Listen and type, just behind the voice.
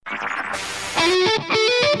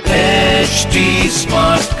HD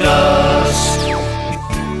Smartcast.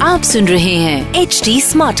 आप सुन रहे हैं HD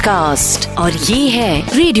Smartcast और ये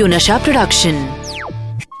है रेडियो नशा प्रोडक्शन।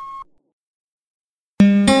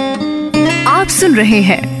 आप सुन रहे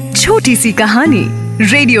हैं छोटी सी कहानी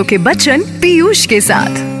रेडियो के बच्चन पीयूष के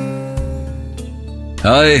साथ।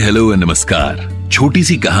 हाय हेलो नमस्कार। छोटी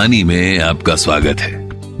सी कहानी में आपका स्वागत है।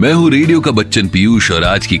 मैं हूँ रेडियो का बच्चन पीयूष और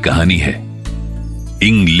आज की कहानी है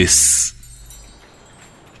इंग्लिश।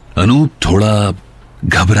 अनूप थोड़ा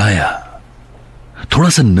घबराया, थोड़ा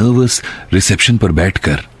सा नर्वस रिसेप्शन पर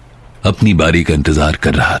बैठकर अपनी बारी का इंतजार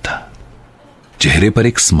कर रहा था। चेहरे पर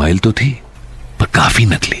एक स्माइल तो थी पर काफी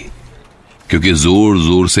नकली, क्योंकि जोर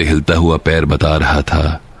जोर से हिलता हुआ पैर बता रहा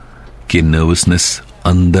था कि नर्वसनेस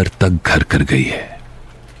अंदर तक घर कर गई है।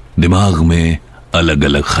 दिमाग में अलग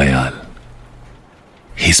अलग ख्याल,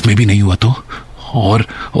 इसमें भी नहीं हुआ तो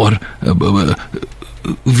और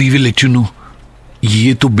we will let you know,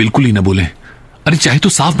 ये तो बिल्कुल ही ना बोले। अरे चाहे तो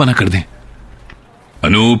साफ मना कर दें।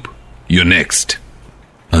 Anoop you next.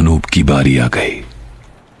 अनूप की बारी आ गई।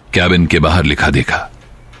 कैबिन के बाहर लिखा देखा,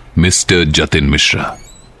 mister Jatin Mishra.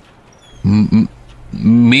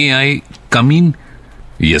 May I come in?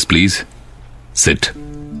 Yes please, seat.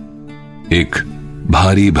 एक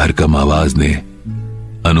भारी भरकम आवाज ने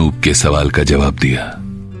अनूप के सवाल का जवाब दिया।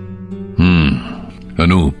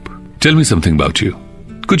 Anoop, tell me something about you.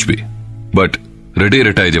 कुछ भी, बट रटे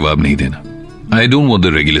रटाए जवाब नहीं देना। I don't want the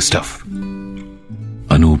regular stuff.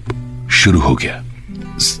 Anoop शुरू हो गया।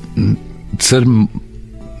 Sir,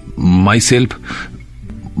 my self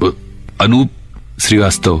Anoop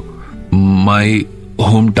Srivastava. My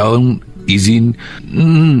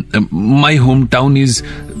home town is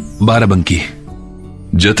Barabanki.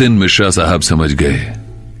 Jatin Mishra साहब समझ गए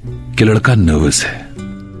कि लड़का नर्वस है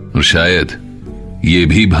और शायद ये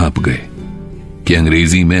भी भांप गए कि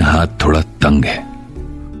अंग्रेजी में हाथ थोड़ा तंग है,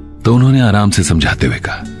 तो उन्होंने आराम से समझाते हुए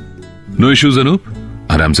कहा, नो इश्यूज अनूप,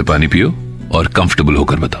 आराम से पानी पियो और कंफर्टेबल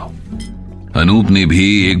होकर बताओ। अनूप ने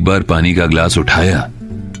भी एक बार पानी का ग्लास उठाया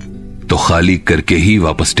तो खाली करके ही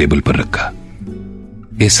वापस टेबल पर रखा।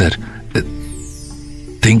 ए सर,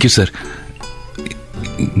 थैंक यू सर।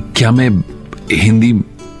 क्या मैं हिंदी?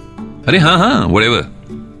 अरे हाँ, व्हाटएवर,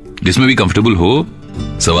 जिसमें भी कंफर्टेबल हो।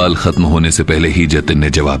 सवाल खत्म होने से पहले ही जतिन ने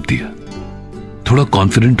जवाब दिया। थोड़ा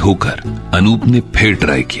कॉन्फिडेंट होकर अनूप ने फिर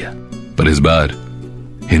ट्राई किया, पर इस बार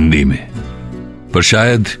हिंदी में। पर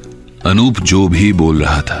शायद अनूप जो भी बोल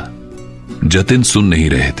रहा था जतिन सुन नहीं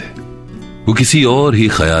रहे थे। वो किसी और ही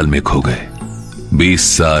ख्याल में खो गए, 20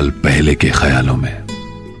 साल पहले के ख्यालों में।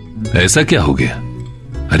 ऐसा क्या हो गया?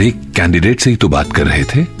 अरे कैंडिडेट से ही तो बात कर रहे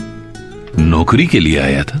थे, नौकरी के लिए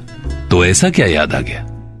आया था, तो ऐसा क्या याद आ गया?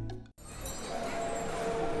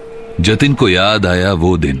 जतिन को याद आया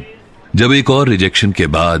वो दिन जब एक और रिजेक्शन के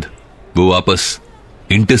बाद वो वापस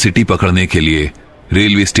इंटरसिटी पकड़ने के लिए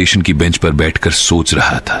रेलवे स्टेशन की बेंच पर बैठकर सोच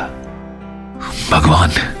रहा था,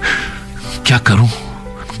 भगवान क्या करूं,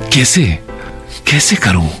 कैसे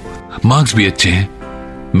करूं? मार्क्स भी अच्छे हैं,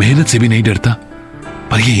 मेहनत से भी नहीं डरता,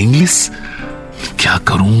 पर ये इंग्लिश क्या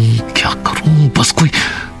करूं? बस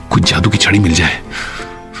कोई जादू की छड़ी मिल जाए,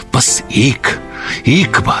 बस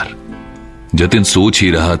एक बार। जतिन सोच ही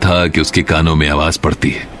रहा था कि उसके कानों में आवाज पड़ती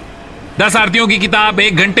है, 10 आरतियों की किताब,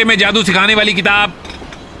 1 घंटे में जादू सिखाने वाली किताब।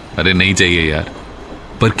 अरे नहीं चाहिए यार।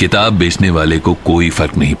 पर किताब बेचने वाले को कोई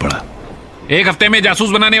फर्क नहीं पड़ा। 1 हफ्ते में जासूस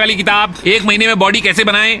बनाने वाली किताब, 1 महीने में बॉडी कैसे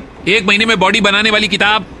बनाएं, 1 महीने में बॉडी बनाने वाली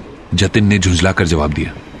किताब। जतिन ने झुंझलाकर जवाब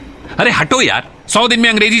दिया, अरे हटो यार, 100 दिन में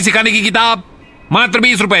अंग्रेजी सिखाने की किताब, मात्र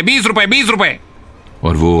 20 रुपए, 20 रुपए, 20 रुपए।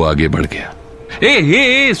 और वो आगे बढ़ गया।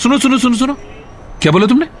 ए, सुनो। क्या बोला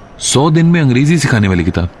तुमने? 100 दिन में अंग्रेजी सिखाने वाली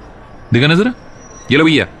किताब? देखा ना जरा। ये लो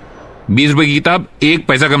भैया, 20 रुपए की किताब, 1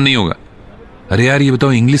 पैसा कम नहीं होगा। अरे यार ये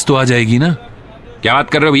बताओ, इंग्लिश तो आ जाएगी ना? क्या बात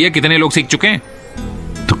कर रहे हो भैया, कितने लोग सीख चुके हैं?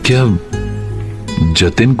 तो क्या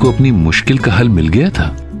जतिन को अपनी मुश्किल का हल मिल गया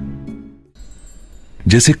था?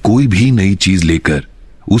 जैसे कोई भी नई चीज लेकर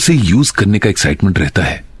उसे यूज करने का एक्साइटमेंट रहता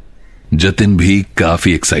है, जतिन भी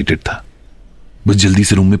काफी एक्साइटेड था। बस जल्दी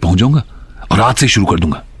से रूम में पहुंच जाऊंगा और आज से शुरू कर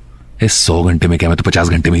दूंगा। 100 घंटे में क्या, मैं तो 50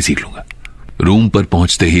 घंटे में ही सीख लूंगा। रूम पर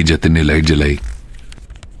पहुंचते ही जतिन ने लाइट जलाई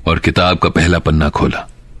और किताब का पहला पन्ना खोला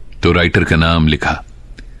तो राइटर का नाम लिखा,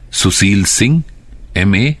 सुशील सिंह,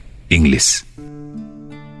 MA इंग्लिश।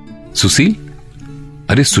 सुशील?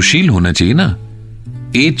 अरे सुशील होना चाहिए ना,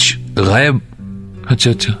 H गायब।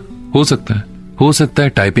 अच्छा, हो सकता है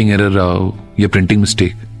टाइपिंग एरर रहा हो या प्रिंटिंग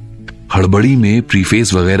मिस्टेक। हड़बड़ी में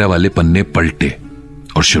प्रीफेस वगैरह वाले पन्ने पलटे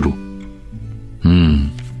और शुरू।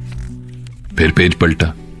 फिर पेज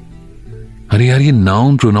पलटा। अरे यार ये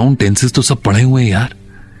नाउन प्रोनाउन टेंसेस तो सब पढ़े हुए हैं यार।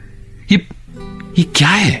 ये क्या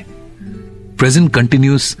है? Present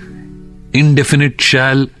continuous indefinite,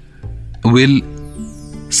 shall, will,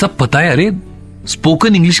 सब पता है। अरे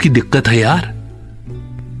स्पोकन इंग्लिश की दिक्कत है यार,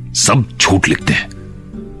 सब झूठ लिखते हैं।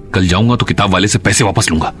 कल जाऊंगा तो किताब वाले से पैसे वापस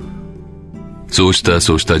लूंगा। सोचता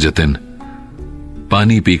सोचता जतिन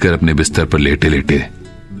पानी पीकर अपने बिस्तर पर लेटे लेटे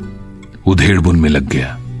उधेड़बुन में लग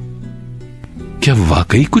गया। क्या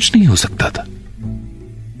वाकई कुछ नहीं हो सकता था?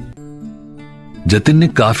 जतिन ने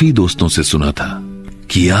काफी दोस्तों से सुना था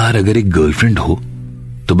कि यार अगर एक गर्लफ्रेंड हो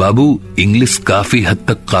तो बाबू इंग्लिश काफी हद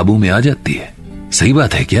तक काबू में आ जाती है। सही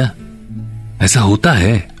बात है क्या? ऐसा होता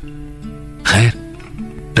है? खैर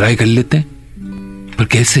ट्राई कर लेते हैं, पर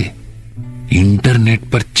कैसे? इंटरनेट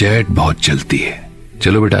पर चैट बहुत चलती है।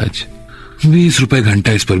 चलो बेटा आज 20 रुपए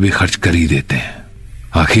घंटा इस पर भी खर्च कर ही देते हैं।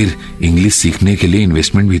 आखिर इंग्लिश सीखने के लिए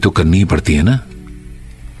इन्वेस्टमेंट भी तो करनी ही पड़ती है ना।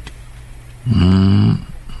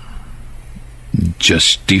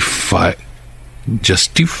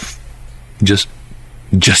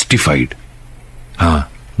 जस्टिफाइड, हाँ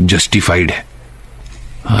जस्टिफाइड है।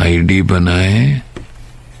 आईडी बनाए,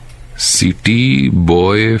 सिटी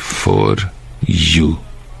बॉय फॉर यू।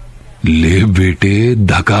 ले बेटे,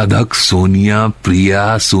 धकाधक, सोनिया,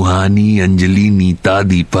 प्रिया, सुहानी, अंजलि, नीता,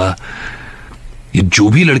 दीपा, ये जो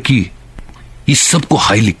भी लड़की, इस सबको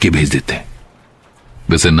हाई लिख के भेज देते हैं।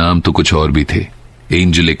 वैसे नाम तो कुछ और भी थे,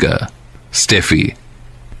 एंजेलिका, स्टेफी।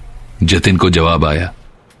 जतिन को जवाब आया,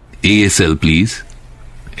 ASL प्लीज।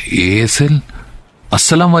 ASL?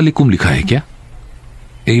 अस्सलाम वालेकुम लिखा है क्या?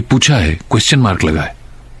 ये पूछा है, क्वेश्चन मार्क लगा है।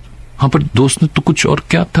 हाँ पर दोस्त ने तो कुछ और,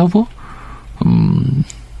 क्या था वो?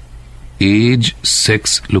 एज,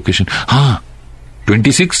 सेक्स, लोकेशन, हाँ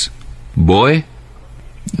 26, बॉय,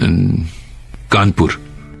 कानपुर।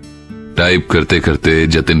 टाइप करते करते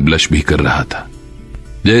जतिन ब्लश भी कर रहा था।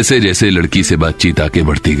 जैसे जैसे लड़की से बातचीत आगे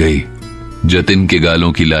बढ़ती गई, जतिन के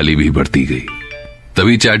गालों की लाली भी बढ़ती गई।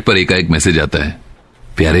 तभी चैट पर एकाएक मैसेज आता है,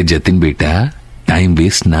 प्यारे जतिन बेटा टाइम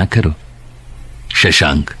वेस्ट ना करो,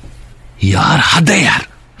 शशांक। यार हद है यार,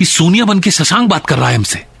 ये सोनिया बन के शशांक बात कर रहा है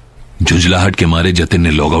हमसे। झुंझलाहट के मारे जतिन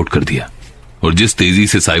ने लॉग आउट कर दिया और जिस तेजी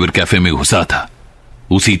से साइबर कैफे में घुसा था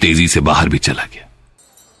उसी तेजी से बाहर भी चला गया।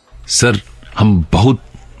 सर हम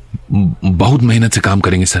बहुत मेहनत से काम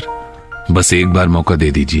करेंगे सर, बस एक बार मौका दे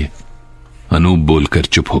दीजिए। अनूप बोलकर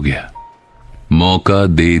चुप हो गया। मौका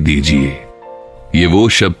दे दीजिए, ये वो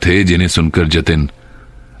शब्द थे जिन्हें सुनकर जतिन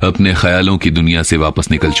अपने ख्यालों की दुनिया से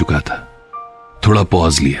वापस निकल चुका था। थोड़ा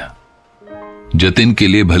पॉज लिया। जतिन के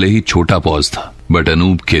लिए भले ही छोटा पॉज था, बट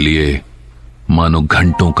अनूप के लिए मानो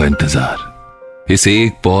घंटों का इंतजार। इस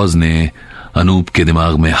एक पॉज ने अनूप के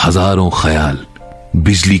दिमाग में हजारों ख्याल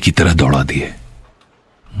बिजली की तरह दौड़ा दिए।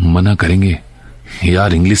 मना करेंगे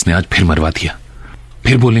यार, इंग्लिश ने आज फिर मरवा दिया।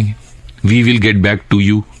 फिर बोलेंगे we will get back to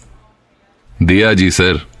you. दिया जी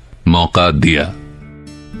सर, मौका दिया।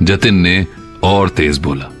 जतिन ने और तेज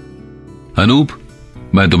बोला, अनूप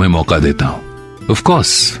मैं तुम्हें मौका देता हूं। ऑफ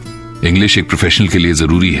कोर्स इंग्लिश एक प्रोफेशनल के लिए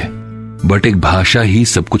जरूरी है, बट एक भाषा ही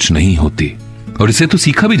सब कुछ नहीं होती और इसे तो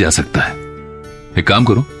सीखा भी जा सकता है। एक काम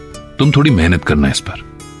करो, तुम थोड़ी मेहनत करना इस पर।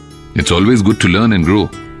 It's always good to learn and grow,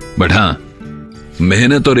 but हाँ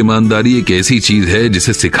मेहनत और ईमानदारी एक ऐसी चीज है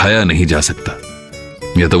जिसे सिखाया नहीं जा सकता।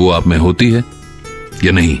 या तो वो आप में होती है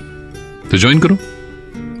या नहीं। तो ज्वाइन करो,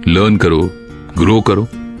 लर्न करो, ग्रो करो।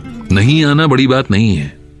 नहीं आना बड़ी बात नहीं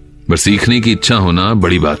है, बस सीखने की इच्छा होना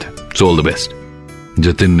बड़ी बात है। So all the best.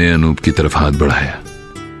 Jatin ने अनूप की तरफ हाथ बढ़ाया।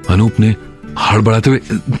 अनूप ने हड़बड़ाते हुए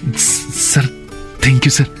सर थैंक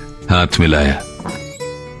यू सर हाथ मिलाया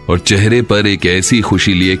और चेहरे पर एक ऐसी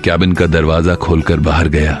खुशी लिए कैबिन का दरवाजा खोलकर बाहर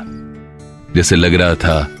गया जैसे लग रहा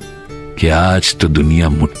था कि आज तो दुनिया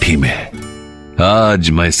मुट्ठी में है, आज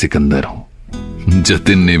मैं सिकंदर हूं।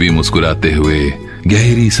 जतिन ने भी मुस्कुराते हुए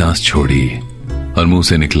गहरी सांस छोड़ी और मुंह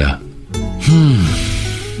से निकला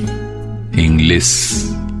इंग्लिश।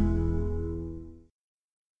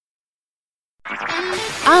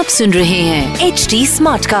 आप सुन रहे हैं HD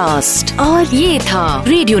स्मार्ट कास्ट और ये था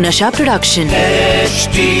रेडियो नशा प्रोडक्शन।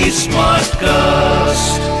 HD smart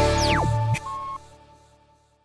cast.